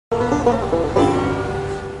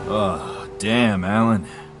Oh, damn, Alan.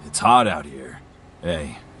 It's hot out here.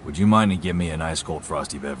 Hey, would you mind to give me an ice cold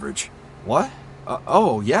frosty beverage? What?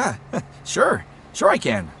 Oh, yeah. Sure I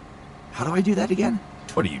can. How do I do that again?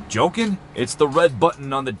 What, are you joking? It's the red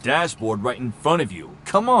button on the dashboard right in front of you.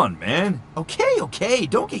 Come on, man. Okay,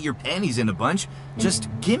 don't get your panties in a bunch. Just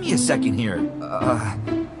give me a second here.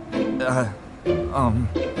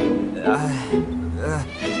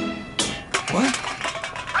 What?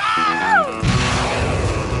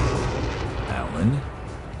 Alan,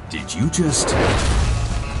 did you just...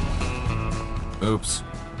 Oops.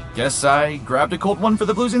 Guess I grabbed a cold one for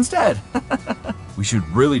the Blues instead. We should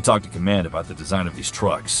really talk to Command about the design of these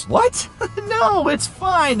trucks. What? No, it's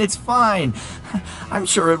fine. I'm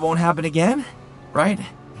sure it won't happen again, right?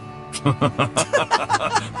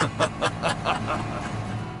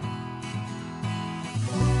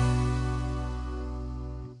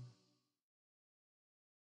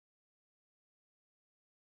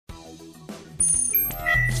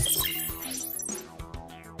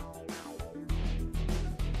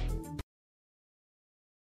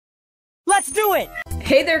 Let's do it!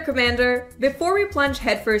 Hey there, Commander! Before we plunge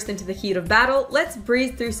headfirst into the heat of battle, let's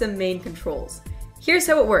breeze through some main controls. Here's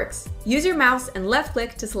how it works. Use your mouse and left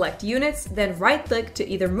click to select units, then right click to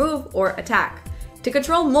either move or attack. To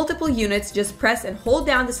control multiple units, just press and hold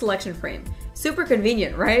down the selection frame. Super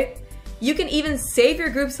convenient, right? You can even save your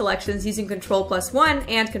group selections using Ctrl+1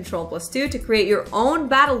 and Ctrl+2 to create your own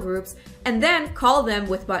battle groups, and then call them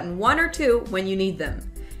with button 1 or 2 when you need them.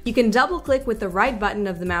 You can double-click with the right button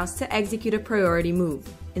of the mouse to execute a priority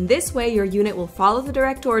move. In this way, your unit will follow the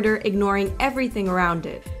direct order, ignoring everything around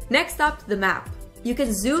it. Next up, the map. You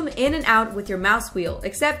can zoom in and out with your mouse wheel,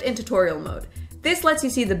 except in tutorial mode. This lets you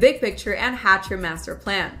see the big picture and hatch your master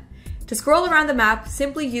plan. To scroll around the map,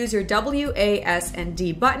 simply use your W, A, S, and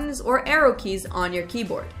D buttons or arrow keys on your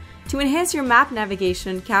keyboard. To enhance your map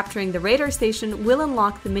navigation, capturing the radar station will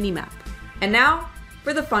unlock the minimap. And now,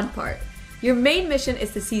 for the fun part. Your main mission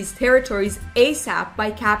is to seize territories ASAP by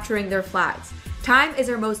capturing their flags. Time is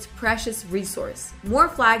our most precious resource. More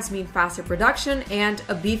flags mean faster production and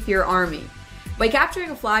a beefier army. By capturing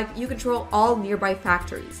a flag, you control all nearby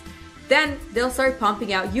factories. Then, they'll start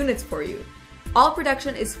pumping out units for you. All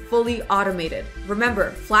production is fully automated. Remember,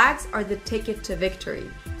 flags are the ticket to victory.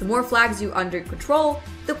 The more flags you under control,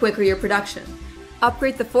 the quicker your production.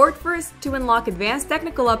 Upgrade the fort first to unlock advanced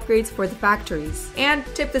technical upgrades for the factories, and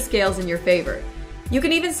tip the scales in your favor. You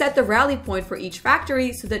can even set the rally point for each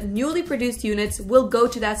factory so that newly produced units will go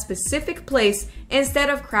to that specific place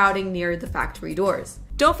instead of crowding near the factory doors.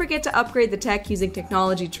 Don't forget to upgrade the tech using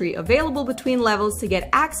technology tree available between levels to get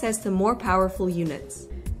access to more powerful units.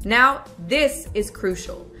 Now, this is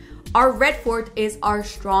crucial. Our red fort is our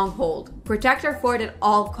stronghold. Protect our fort at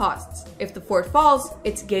all costs. If the fort falls,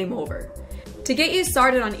 it's game over. To get you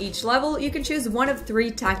started on each level, you can choose one of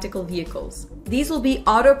 3 tactical vehicles. These will be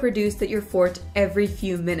auto-produced at your fort every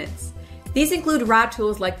few minutes. These include rad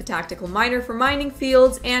tools like the Tactical Miner for mining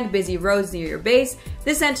fields and busy roads near your base,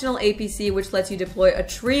 the Sentinel APC which lets you deploy a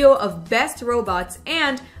trio of best robots,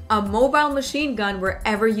 and a mobile machine gun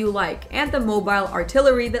wherever you like, and the mobile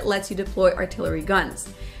artillery that lets you deploy artillery guns.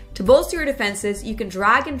 To bolster your defenses, you can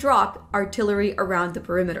drag and drop artillery around the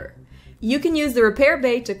perimeter. You can use the repair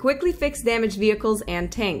bay to quickly fix damaged vehicles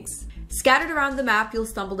and tanks. Scattered around the map, you'll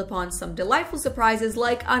stumble upon some delightful surprises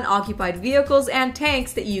like unoccupied vehicles and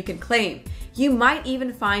tanks that you can claim. You might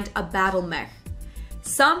even find a battle mech.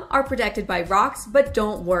 Some are protected by rocks, but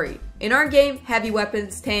don't worry. In our game, heavy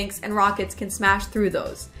weapons, tanks, and rockets can smash through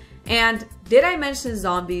those. And did I mention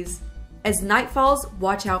zombies? As night falls,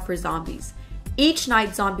 watch out for zombies. Each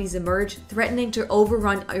night, zombies emerge, threatening to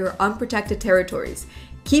overrun your unprotected territories.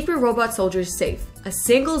 Keep your robot soldiers safe. A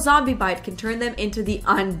single zombie bite can turn them into the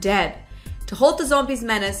undead. To halt the zombies'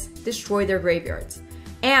 menace, destroy their graveyards.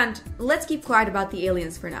 And let's keep quiet about the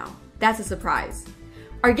aliens for now. That's a surprise.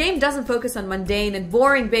 Our game doesn't focus on mundane and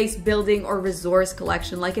boring base building or resource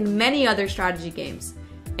collection like in many other strategy games.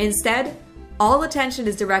 Instead, all attention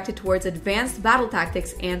is directed towards advanced battle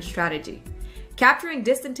tactics and strategy. Capturing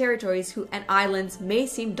distant territories and islands may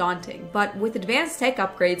seem daunting, but with advanced tech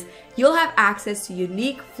upgrades, you'll have access to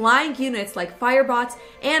unique flying units like firebots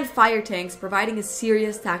and fire tanks, providing a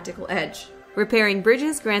serious tactical edge. Repairing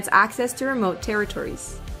bridges grants access to remote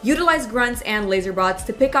territories. Utilize grunts and laserbots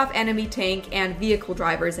to pick off enemy tank and vehicle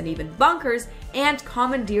drivers and even bunkers and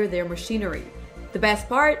commandeer their machinery. The best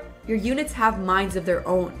part? Your units have minds of their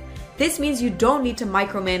own. This means you don't need to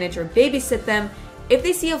micromanage or babysit them. If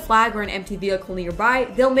they see a flag or an empty vehicle nearby,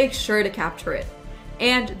 they'll make sure to capture it.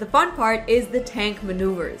 And the fun part is the tank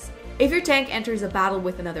maneuvers. If your tank enters a battle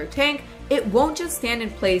with another tank, it won't just stand in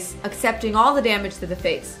place, accepting all the damage to the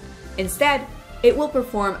face. Instead, it will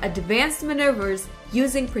perform advanced maneuvers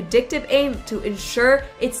using predictive aim to ensure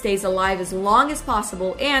it stays alive as long as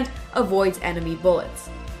possible and avoids enemy bullets.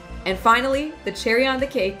 And finally, the cherry on the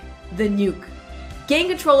cake, the nuke. Gain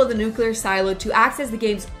control of the nuclear silo to access the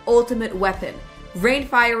game's ultimate weapon, rain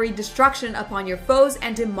fiery destruction upon your foes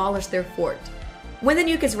and demolish their fort. When the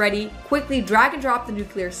nuke is ready, quickly drag and drop the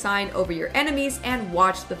nuclear sign over your enemies and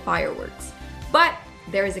watch the fireworks. But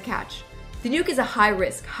there is a catch. The nuke is a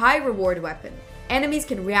high-risk, high-reward weapon. Enemies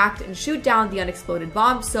can react and shoot down the unexploded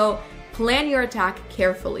bomb, so plan your attack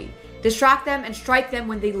carefully. Distract them and strike them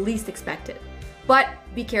when they least expect it. But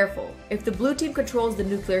be careful. If the blue team controls the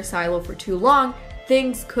nuclear silo for too long,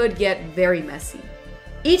 things could get very messy.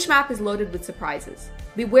 Each map is loaded with surprises.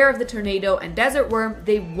 Beware of the tornado and desert worm,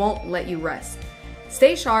 they won't let you rest.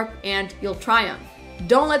 Stay sharp and you'll triumph.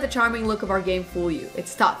 Don't let the charming look of our game fool you,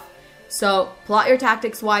 it's tough. So plot your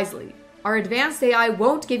tactics wisely. Our advanced AI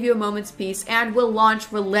won't give you a moment's peace and will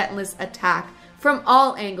launch relentless attack from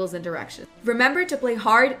all angles and directions. Remember to play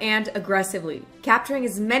hard and aggressively, capturing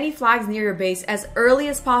as many flags near your base as early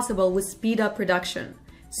as possible will speed up production.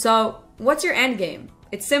 So, what's your endgame?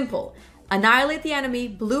 It's simple. Annihilate the enemy,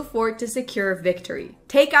 blue fort to secure victory.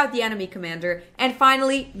 Take out the enemy commander, and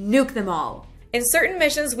finally, nuke them all. In certain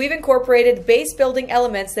missions, we've incorporated base building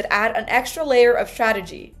elements that add an extra layer of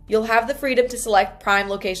strategy. You'll have the freedom to select prime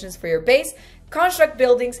locations for your base, construct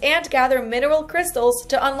buildings, and gather mineral crystals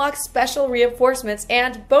to unlock special reinforcements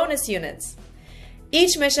and bonus units.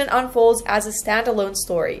 Each mission unfolds as a standalone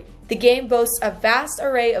story. The game boasts a vast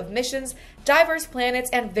array of missions, diverse planets,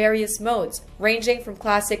 and various modes, ranging from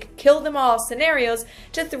classic kill-them-all scenarios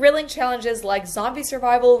to thrilling challenges like zombie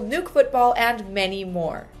survival, nuke football, and many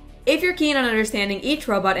more. If you're keen on understanding each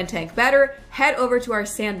robot and tank better, head over to our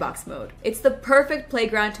sandbox mode. It's the perfect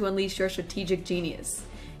playground to unleash your strategic genius.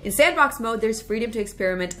 In sandbox mode, there's freedom to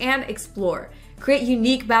experiment and explore. Create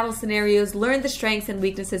unique battle scenarios, learn the strengths and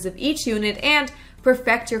weaknesses of each unit, and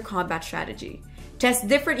perfect your combat strategy. Test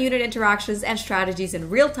different unit interactions and strategies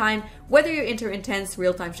in real time, whether you're into intense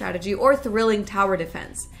real-time strategy or thrilling tower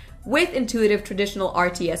defense. With intuitive traditional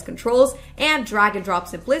RTS controls and drag and drop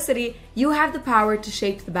simplicity, you have the power to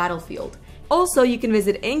shape the battlefield. Also, you can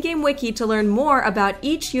visit in-game wiki to learn more about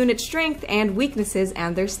each unit's strength and weaknesses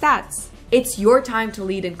and their stats. It's your time to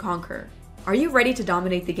lead and conquer. Are you ready to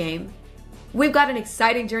dominate the game? We've got an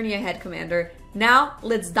exciting journey ahead, Commander. Now,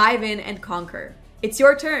 let's dive in and conquer. It's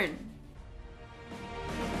your turn.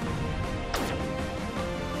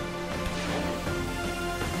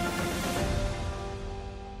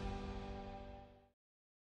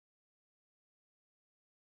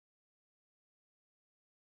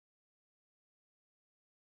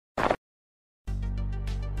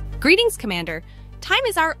 Greetings, Commander. Time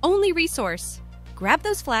is our only resource. Grab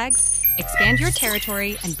those flags, expand your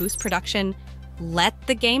territory, and boost production. Let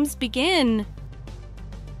the games begin.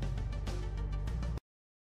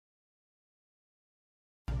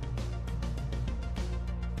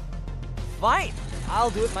 Fine,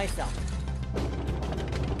 I'll do it myself.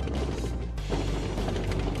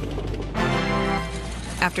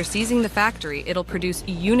 After seizing the factory, it'll produce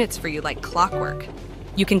units for you like clockwork.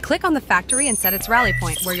 You can click on the factory and set its rally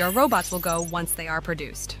point where your robots will go once they are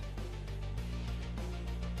produced.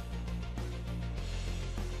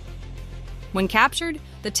 When captured,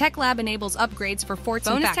 the tech lab enables upgrades for forts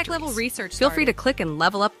and factories. Bonus tech level research. Feel free to click and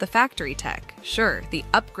level up the factory tech. Sure, the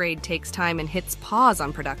upgrade takes time and hits pause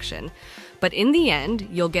on production, but in the end,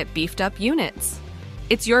 you'll get beefed up units.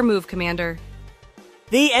 It's your move, Commander.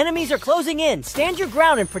 The enemies are closing in. Stand your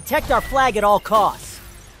ground and protect our flag at all costs.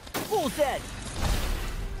 Fool's dead.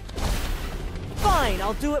 Fine,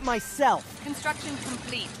 I'll do it myself. Construction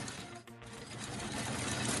complete.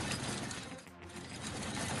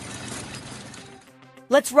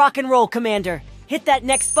 Let's rock and roll, Commander. Hit that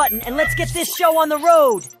next button and let's get this show on the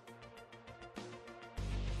road!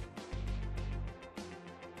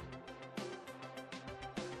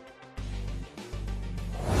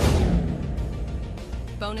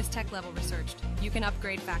 Bonus tech level researched. You can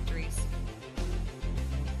upgrade factories.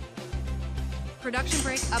 Production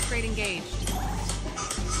break, upgrade engaged.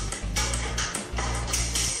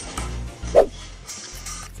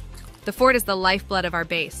 The fort is the lifeblood of our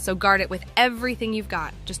base, so guard it with everything you've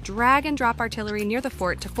got. Just drag and drop artillery near the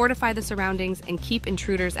fort to fortify the surroundings and keep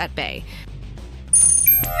intruders at bay.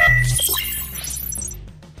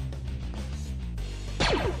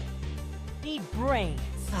 Need brains.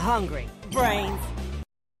 Hungry. Brains.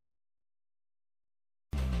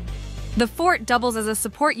 The fort doubles as a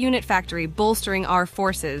support unit factory, bolstering our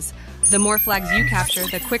forces. The more flags you capture,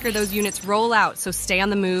 the quicker those units roll out, so stay on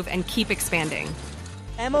the move and keep expanding.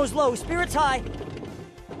 Ammo's low, spirits high.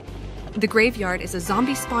 The graveyard is a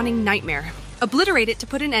zombie-spawning nightmare. Obliterate it to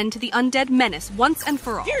put an end to the undead menace once and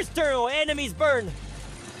for all. Here's Turo, enemies burn.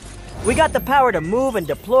 We got the power to move and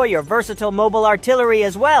deploy your versatile mobile artillery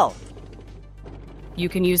as well. You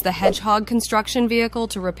can use the Hedgehog construction vehicle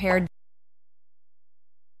to repair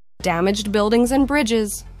damaged buildings and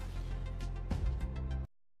bridges.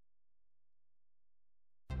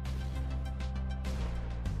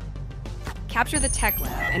 Capture the tech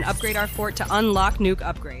lab and upgrade our fort to unlock Nuke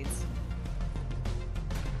upgrades.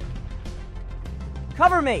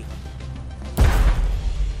 Cover me.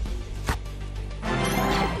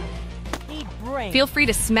 Need brain. Feel free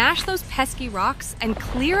to smash those pesky rocks and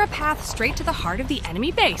clear a path straight to the heart of the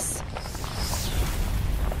enemy base.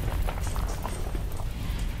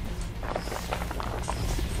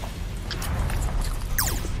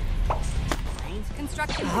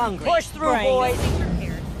 Construction hungry. Push through, brain. boys.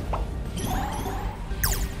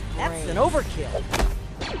 That's an overkill.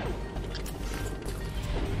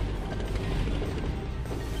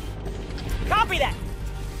 Copy that.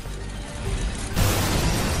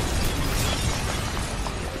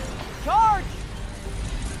 Charge.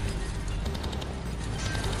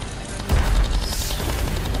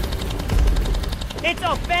 It's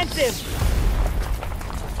offensive.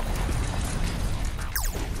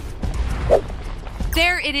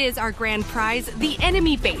 There it is, our grand prize, the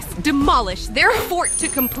enemy base. Demolish their fort to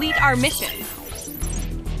complete our mission.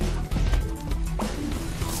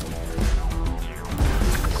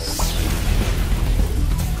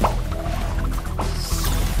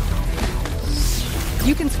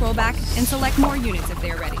 You can scroll back and select more units if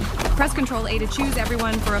they are ready. Press Ctrl A to choose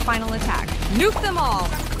everyone for a final attack. Nuke them all!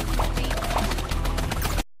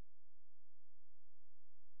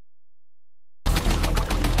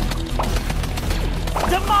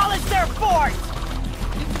 Demolish their fort!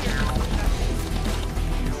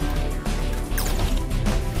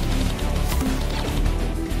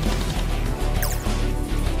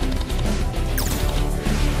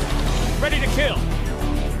 Ready to kill!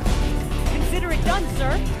 Consider it done,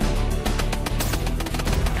 sir.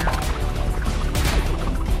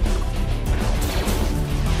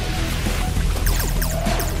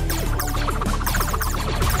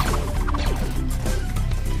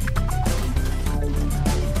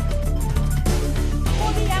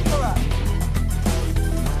 For the Emperor!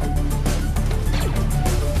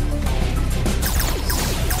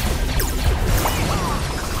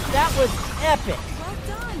 That was epic! Well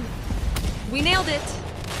done! We nailed it!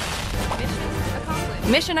 Mission accomplished.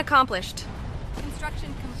 Mission accomplished.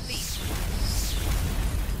 Construction complete.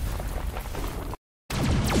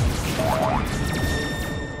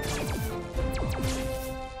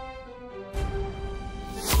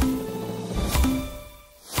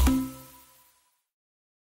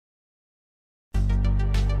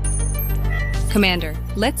 Commander,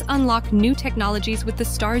 let's unlock new technologies with the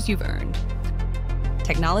stars you've earned.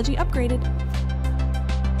 Technology upgraded.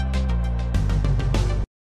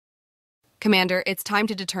 Commander, it's time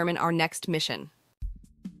to determine our next mission.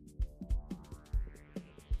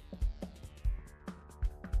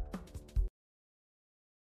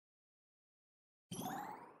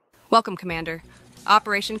 Welcome, Commander.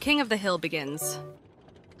 Operation King of the Hill begins.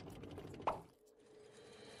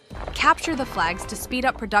 Capture the flags to speed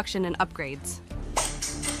up production and upgrades.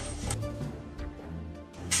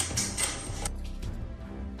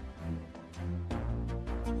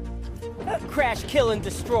 Crash, kill, and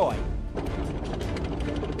destroy.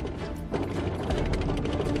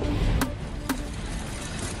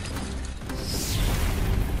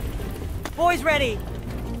 Boys ready.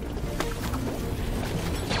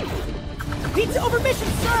 Pizza over mission,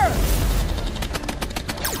 sir!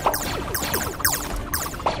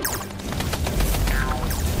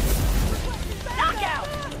 Knockout!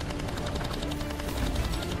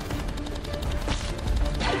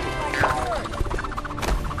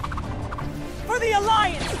 For the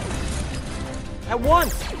Alliance! At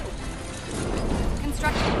once!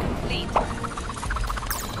 Construction complete.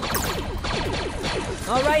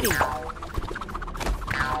 Alrighty.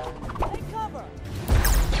 Take cover!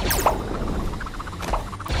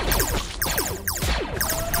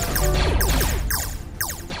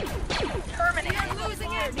 Terminator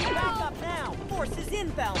losing it! Need backup now! Forces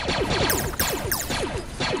inbound!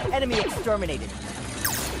 Enemy exterminated.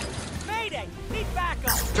 Mayday! Need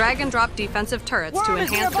backup! Drag and drop defensive turrets to Worm is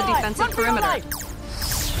enhance the nearby. defensive Run for your perimeter. life.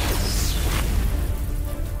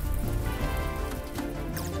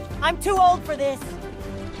 I'm too old for this.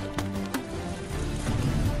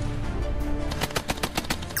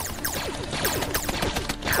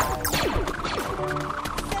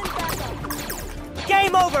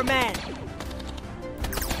 Game over, man!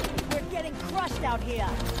 We're getting crushed out here.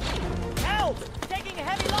 Help! Taking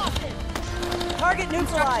heavy losses! Target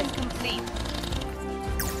neutralized. Complete.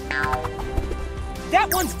 That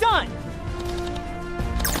one's done!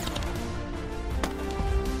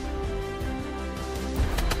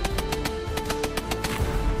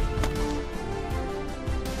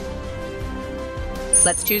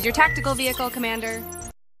 Let's choose your tactical vehicle, Commander.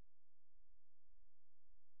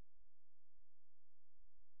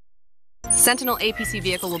 Sentinel APC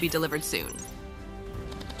vehicle will be delivered soon.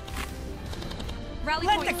 Rally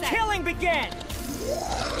Let point the set. killing begin!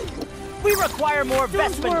 We require more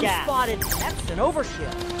Vespin worms gas! spotted. That's an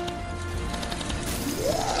overshield.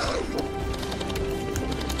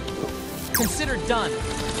 Consider done.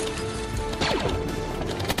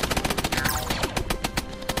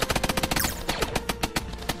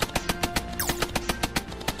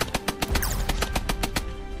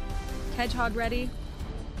 Hedgehog ready.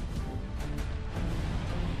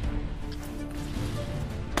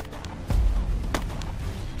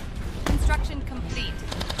 Construction complete.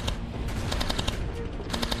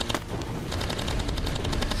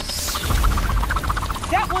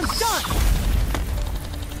 That one's done!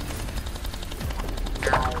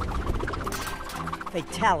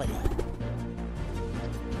 Fatality.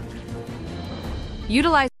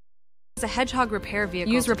 Utilize a Hedgehog repair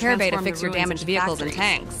vehicle. Use to repair bay to transform fix the your ruins damaged into vehicles and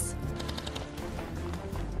factories. tanks.